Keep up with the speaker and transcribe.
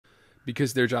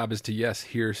Because their job is to, yes,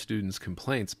 hear students'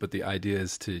 complaints, but the idea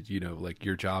is to, you know, like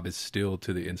your job is still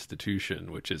to the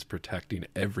institution, which is protecting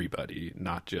everybody,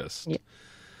 not Yeah. just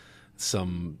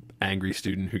some angry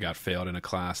student who got failed in a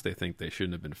class they think they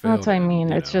shouldn't have been That's failed what I in, mean.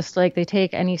 you It's know. just like they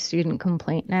take any student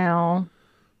complaint now,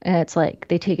 and it's like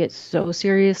they take it so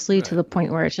seriously to Right. the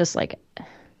point where it's just like,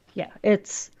 yeah,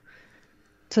 it's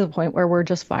to the point where we're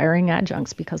just firing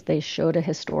adjuncts because they showed a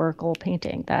historical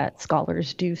painting that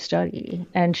scholars do study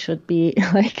and should be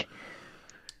like,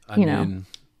 I you know, mean,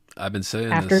 I've been saying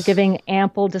after this. giving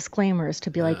ample disclaimers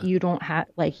to be like, Yeah. you don't have,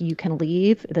 like, you can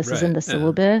leave. This is in Right. the Yeah.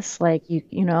 syllabus. Like,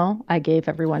 you know, I gave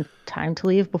everyone time to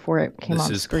leave before it came This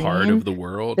on is part of screen. the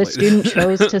world. The Like, student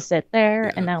chose to sit there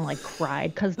and yeah. then like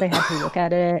cried because they had to look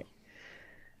at it.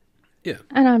 Yeah.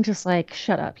 And I'm just like,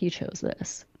 shut up. You chose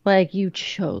this. Like, you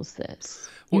chose this.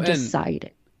 Well, You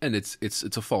decided. and it's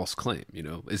a false claim, you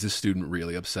know. Is this student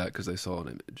really upset because they saw an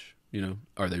image? You know,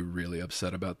 are they really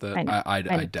upset about that? I know. I I,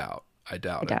 doubt. I I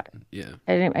doubt it. doubt it. Yeah.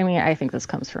 I mean, I think this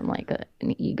comes from like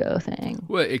an ego thing.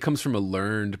 Well, it comes from a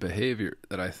learned behavior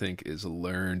that I think is a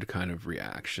learned kind of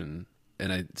reaction.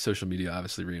 And social media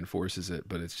obviously reinforces it,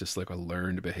 but it's just like a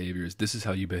learned behavior. This is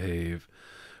how you behave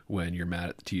when you're mad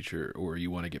at the teacher or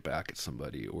you want to get back at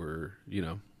somebody, or, you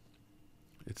know,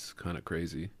 it's kind of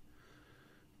crazy.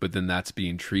 But then that's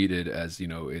being treated as, you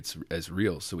know, it's as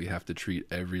real. So we have to treat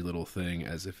every little thing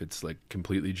as if it's like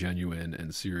completely genuine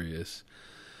and serious,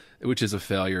 which is a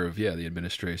failure of, yeah, the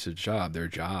administration's job. Their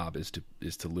job is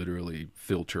to literally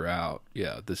filter out,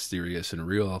 yeah, the serious and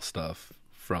real stuff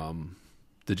from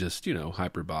the just, you know,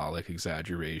 hyperbolic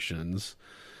exaggerations.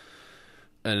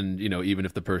 And, you know, even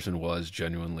if the person was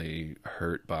genuinely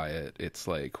hurt by it, it's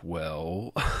like,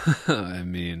 well, I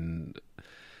mean,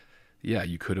 yeah,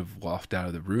 you could have walked out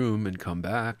of the room and come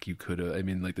back. You could have, I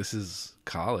mean, like, this is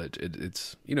college.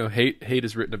 It's, you know, hate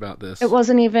is written about It this.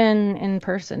 wasn't even in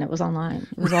person. It was online.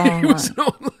 It was all Right? It was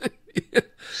online. only,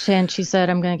 And she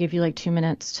said, I'm going to give you like 2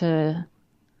 minutes to,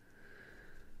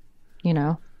 you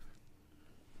know,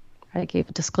 I gave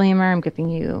a disclaimer. I'm giving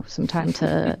you some time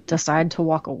to decide to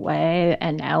walk away.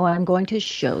 And now I'm going to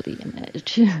show the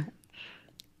image.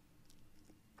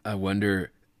 I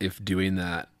wonder if doing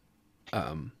that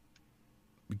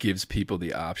gives people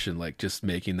the option, like just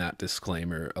making that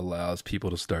disclaimer allows people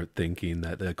to start thinking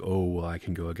that, like, oh, well, I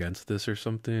can go against this or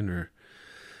something, or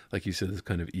like you said, this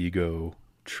kind of ego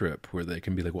trip where they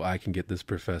can be like, well, I can get this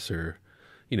professor,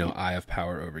 you know, I have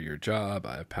power over your job,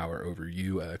 I have power over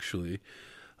you, actually,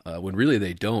 when really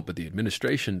they don't, but the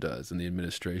administration does, and the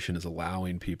administration is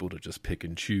allowing people to just pick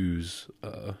and choose.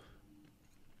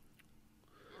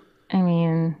 I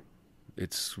mean,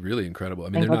 It's really incredible. I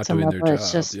mean, think they're on not some doing their level,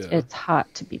 it's job. just, Yeah. it's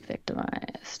hot to be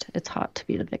victimized. It's hot to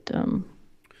be the victim.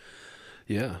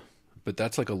 Yeah. But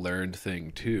that's like a learned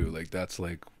thing too. Like that's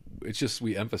like, it's just,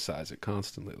 we emphasize it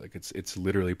constantly. Like it's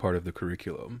literally part of the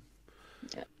curriculum.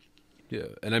 Yeah. Yeah.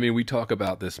 And I mean, we talk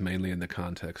about this mainly in the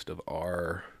context of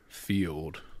our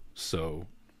field. So,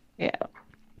 Yeah.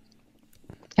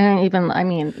 And even, I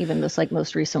mean, even this like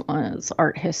most recent one is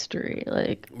art history.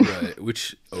 Like, right.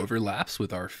 Which overlaps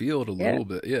with our field a yeah. little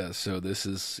bit. Yeah. So this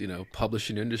is, you know,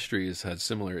 publishing industry has had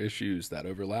similar issues that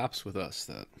overlaps with us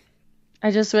that,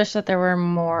 I just wish that there were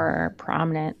more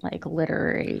prominent, like,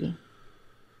 literary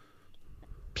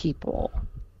people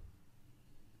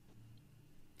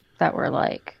that were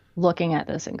like looking at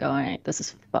this and going, this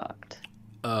is fucked.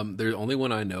 there's only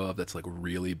one I know of that's like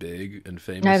really big and I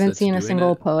famous haven't that's seen a doing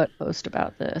single it. poet post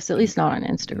about this, at least not on Not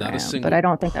a Instagram, but I single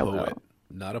don't think I poet, will.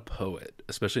 not a poet,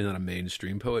 especially not a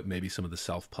mainstream poet. Maybe some of the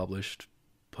self-published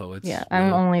Yeah, poets I'm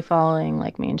will, only following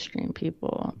like mainstream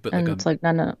people, but like and a it's like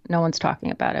no one's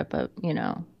talking about it, but you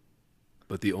know,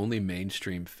 but the only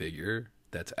mainstream figure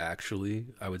that's actually,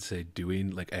 I would say, doing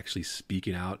like actually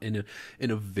speaking out in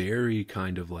a very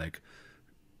kind of like,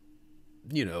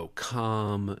 you know,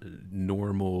 calm,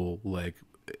 normal, like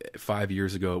 5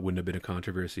 years ago it wouldn't have been a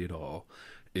controversy at all,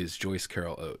 is Joyce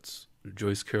Carol Oates.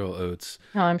 Joyce Carol Oates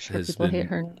no, I'm sure has people hate been,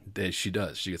 her. that she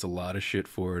does. She gets a lot of shit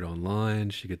for it online.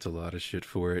 She gets a lot of shit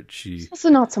for it. She's also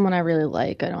not someone I really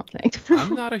like, I don't think.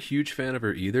 I'm not a huge fan of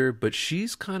her either, but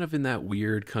she's kind of in that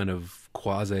weird kind of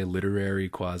quasi literary,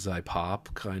 quasi pop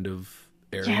kind of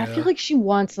Yeah, I feel area. like she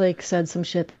once like said some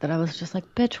shit that I was just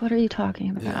like, bitch, what are you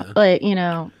talking Yeah. about? Like, you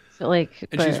know, so like,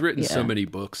 And she's but written so yeah. many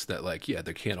books that, like, yeah,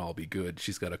 they can't all be good.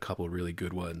 She's got a couple really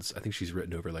good ones. I think she's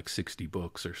written over like 60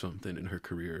 books or something in her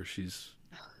career. She's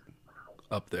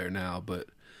up there now, but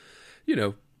you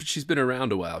know, she's been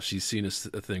around a while. She's seen a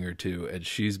thing or two, and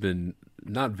she's been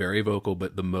not very vocal,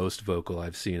 but the most vocal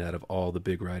I've seen out of all the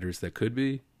big writers that could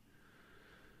be,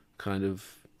 kind of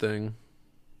thing.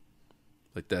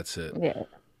 Like that's it. Yeah.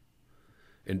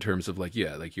 in terms of like,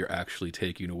 yeah, like you're actually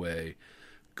taking away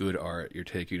good art, you're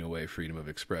taking away freedom of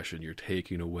expression, you're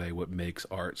taking away what makes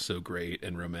art so great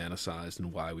and romanticized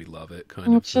and why we love it, kind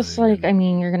Well, of it's just thing. like, And I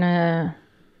mean,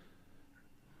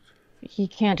 you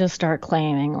can't just start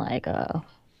claiming like,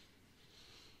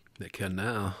 they can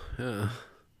now, yeah.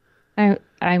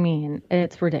 I mean,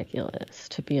 it's ridiculous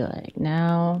to be like,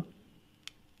 now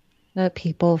that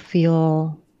people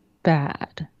feel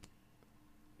bad,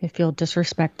 they feel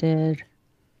disrespected.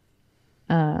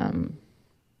 Um,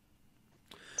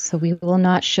 so we will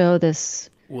not show this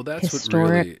Well, that's what historic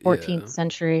really, 14th yeah.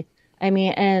 century. I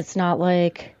mean, and it's not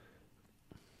like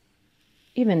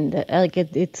even like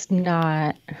it's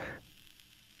not.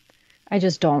 I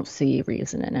just don't see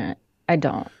reason in it. I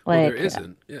don't Well, there like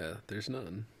isn't. Yeah, there's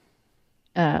none.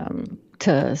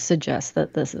 to suggest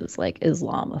that this is like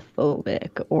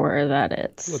Islamophobic or that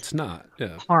Well, it's it's not.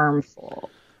 Yeah,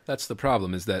 harmful that's the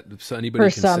problem. Is that so anybody for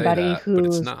can say somebody that, but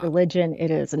it's whose not. religion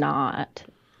it is not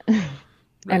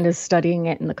and Right. is studying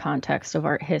it in the context of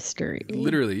art history.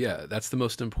 Literally, yeah. That's the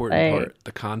most important Like, part.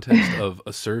 The context of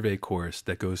a survey course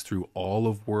that goes through all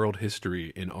of world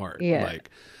history in art. yeah, Like,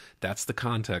 that's the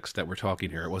context that we're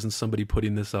talking here. It wasn't somebody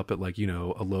putting this up at like,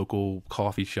 a local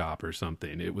coffee shop or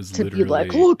something. It was to be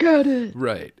like, literally look at it.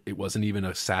 right. It wasn't even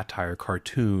a satire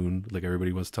cartoon like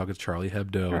everybody wants to talk about Charlie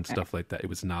Hebdo and Right. stuff like that. It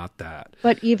was not that.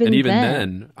 But And even even then,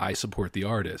 then, I support the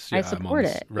artist. I Yeah, I'm on support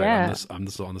this it. right. Yeah. I'm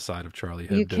this on the side of Charlie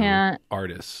You Hebdo can't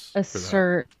artists for that.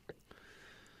 assert.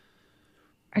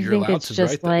 I You're think allowed it's to just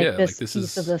write that. Yeah, like like this this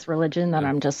piece of is this religion that yeah.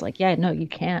 I'm just like, yeah, no, you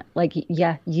can't. Like,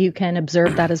 yeah, you can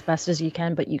observe that as best as you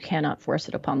can, but you cannot force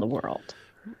it upon the world.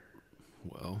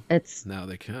 Well, It's, now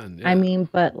they can. I Yeah. mean,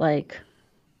 but like,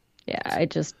 yeah,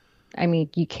 I mean,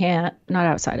 you can't, not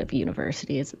outside of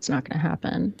universities, it's not going to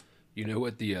happen. You know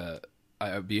what the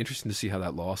I'd be interesting to see how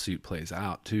that lawsuit plays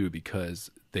out too,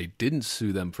 because they didn't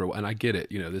sue them for, and I get it.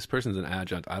 This person's an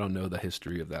adjunct. I don't know the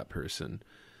history of that person,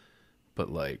 but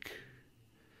like,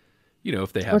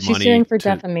 if they Well, have she's money suing for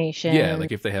to, yeah, defamation.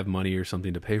 like if they have money or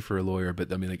something to pay for a lawyer.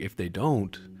 But I mean, like if they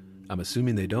don't, I'm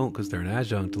assuming they don't because they're an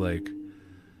adjunct. Like,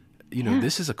 Yeah.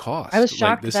 this is a I was cost.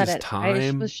 Like shocked this is I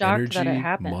time, was shocked that it energy,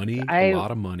 happened. money, a I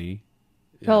lot of money.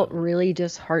 Yeah. felt really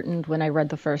disheartened when I read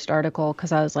the first article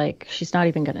because I was like, she's not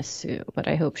even going to sue, but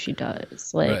I hope she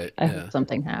does. Like, Right. I Yeah. hope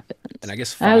something And happens. I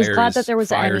guess And I was glad that there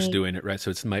was Fire's any, doing it, right?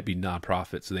 So it might be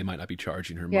nonprofit, so they might not be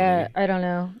charging her yeah, money. I don't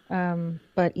know.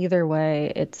 But either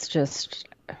way, it's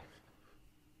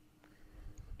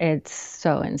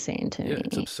so insane to Yeah,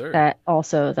 it's me absurd. that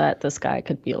also that this guy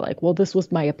could be like, well, this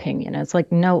was my opinion. It's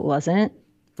like, no, it wasn't.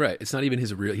 Right. It's not even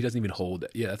his real. He doesn't even hold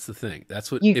it. Yeah, that's the thing.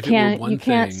 That's what. You If it were can't you one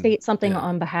can't thing, state something yeah,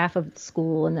 on behalf of the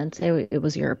school and then say it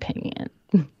was your opinion.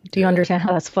 Do you yeah, understand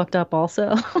how that's fucked up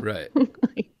also? right.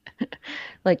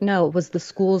 Like, no, it was the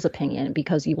school's opinion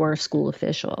because you were a school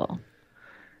official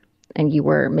and you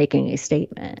were making a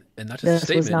statement. And not just a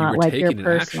This was statement. You not were like your taking an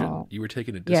action. personal. You were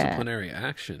taking a Yeah. disciplinary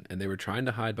action, and they were trying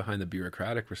to hide behind the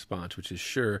bureaucratic response, which is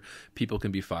sure people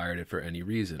can be fired for any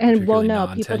reason, And well, particularly no,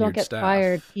 people don't non-tenured get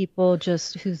fired. staff. People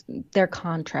just whose their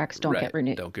contracts don't get Right.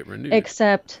 renewed. Don't get renewed.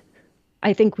 Except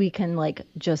I think we can like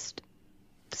just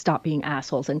stop being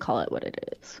assholes and call it what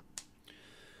it is.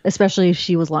 Especially if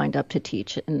she was lined up to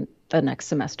teach in the next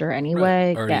semester Right.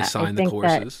 anyway. Already Yeah, I assigned the think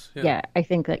that courses. Yeah. yeah, I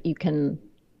think that you can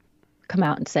come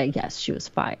out and say yes, she was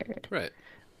fired. Right.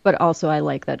 But also I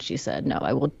like that she said, no,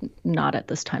 I will not at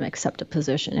this time accept a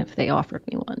position if they offered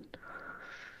me one.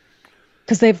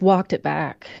 Because they've walked it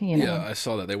back, you Yeah, know. I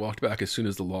saw that. They walked back as soon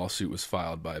as the lawsuit was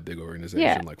filed by a big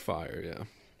Yeah, organization like Fire. Yeah.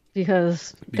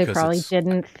 because they Because probably it's,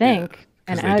 didn't yeah, think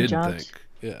an because they didn't adjunct think.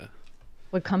 Yeah.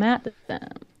 would come at them.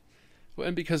 Well,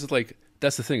 and because like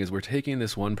that's the thing is we're taking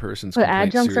this one person's But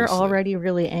complaint adjuncts are seriously. already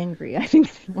really angry. I think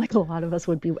like a lot of us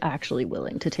would be actually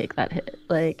willing to take that hit.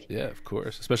 Like, Yeah, of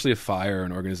course. Especially if Fire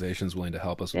and organizations willing to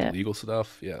help us with yeah, the legal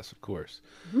stuff. Yes, of course.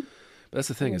 But that's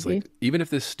the thing is maybe. like even if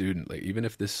this student, like even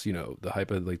if this,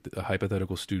 the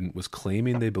hypothetical student was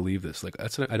claiming they believe this, like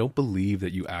I don't believe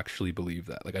that you actually believe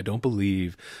that. Like I don't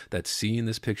believe that seeing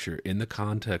this picture in the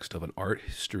context of an art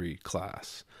history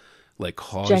class like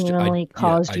caused Genuinely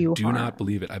caused I you do not harm.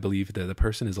 believe it. I believe that the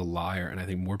person is a liar, and I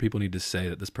think more people need to say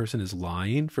that this person is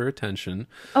lying for attention,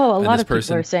 Oh, a and lot this of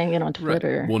people are person saying it on right.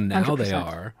 Twitter. Well, now they 100%.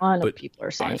 are, A ton of but people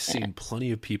are saying I've it. seen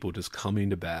plenty of people just coming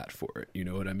to bat for it. You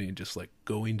know what I mean? Just like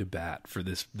going to bat for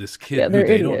this kid Yeah, who they're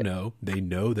they idiots. don't know. They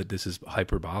know that this is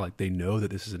hyperbolic. They know that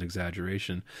this is an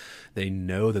exaggeration. They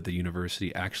know that the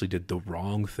university actually did the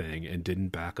wrong thing and didn't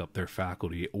back up their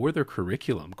faculty or their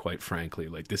curriculum, quite frankly.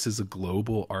 Like, this is a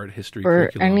global art history Or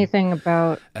curriculum anything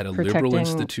about at a protecting, liberal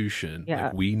institution. yeah.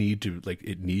 Like, we need to, like,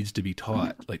 it needs to be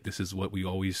taught. Like, this is what we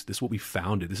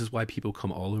founded. This is why people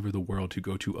come all over the world to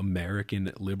go to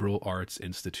American liberal arts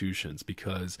institutions,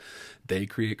 because they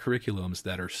create curriculums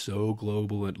that are so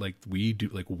global, and like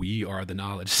we are the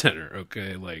knowledge center.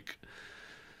 Okay. Like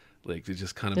it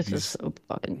just kind of, This is so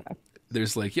fucking bad.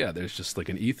 there's just like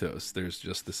an ethos. There's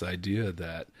just this idea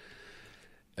that,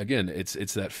 again,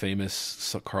 it's that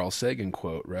famous Carl Sagan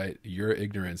quote, right? Your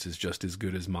ignorance is just as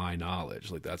good as my knowledge.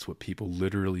 Like, that's what people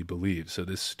literally believe. So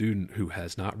this student who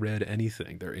has not read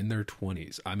anything, they're in their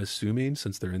 20s. I'm assuming,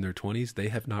 since they're in their 20s, they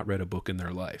have not read a book in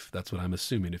their life. That's what I'm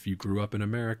assuming. If you grew up in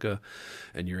America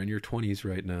and you're in your 20s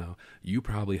right now, you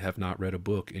probably have not read a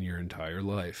book in your entire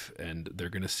life. And they're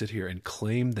going to sit here and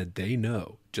claim that they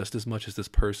know just as much as this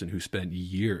person who spent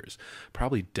years,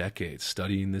 probably decades,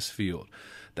 studying this field.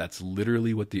 That's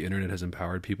literally what the internet has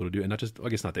empowered people to do. And not just, I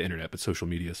guess not the internet, but social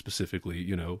media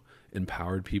specifically,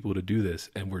 empowered people to do this.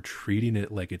 And we're treating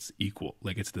it like it's equal,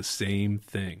 like it's the same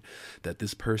thing, that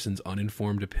this person's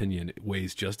uninformed opinion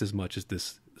weighs just as much as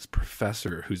this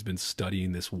professor who's been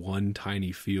studying this one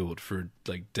tiny field for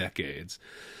like decades.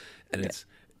 And it's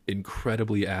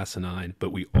incredibly asinine,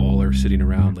 but we all are sitting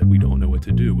around like we don't know what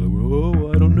to do.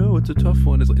 Oh, I don't know. It's a tough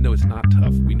one. It's like, no, it's not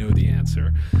tough. We know the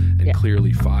answer. And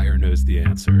clearly Fire knows the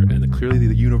answer. And clearly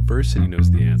the university knows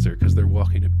the answer, because they're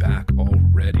walking it back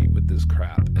already with this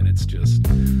crap. And it's just...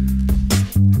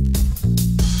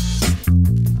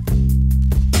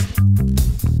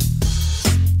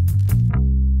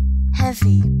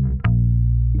 Heavy.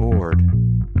 Bored.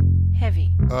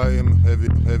 Heavy. I am heavy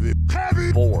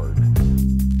Bored.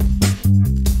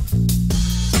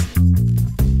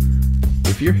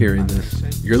 If you're hearing this,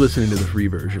 you're listening to the free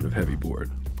version of Heavy Bored.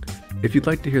 If you'd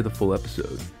like to hear the full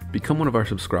episode, become one of our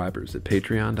subscribers at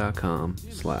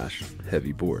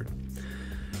patreon.com/heavybored.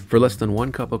 For less than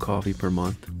 1 cup of coffee per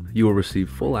month, you will receive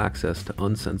full access to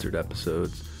uncensored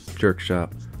episodes, Jerk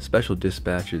Shop, special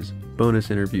dispatches,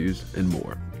 bonus interviews, and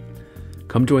more.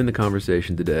 Come join the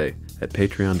conversation today at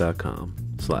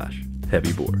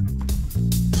patreon.com/heavybored.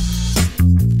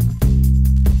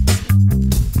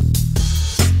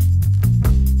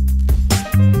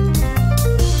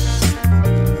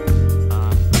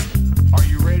 Are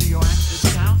you radioactive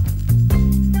now?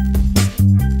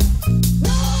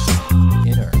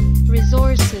 Inner.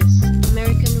 Resources.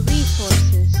 American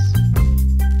resources.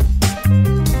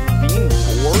 Being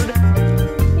bored?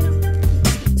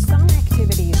 Some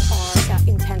activities are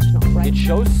intentional, right? It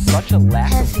shows such a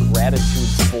lack Heavy. of gratitude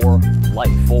for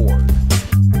life. Bored.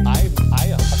 I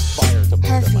aspire to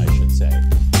boredom, I Heavy. should say.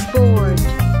 Bored.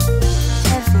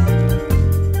 Heavy.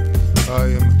 I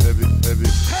am heavy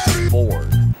Bored.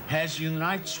 Has you the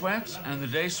night sweats and the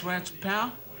day sweats,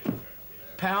 pal?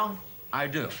 Pal, I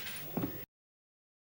do.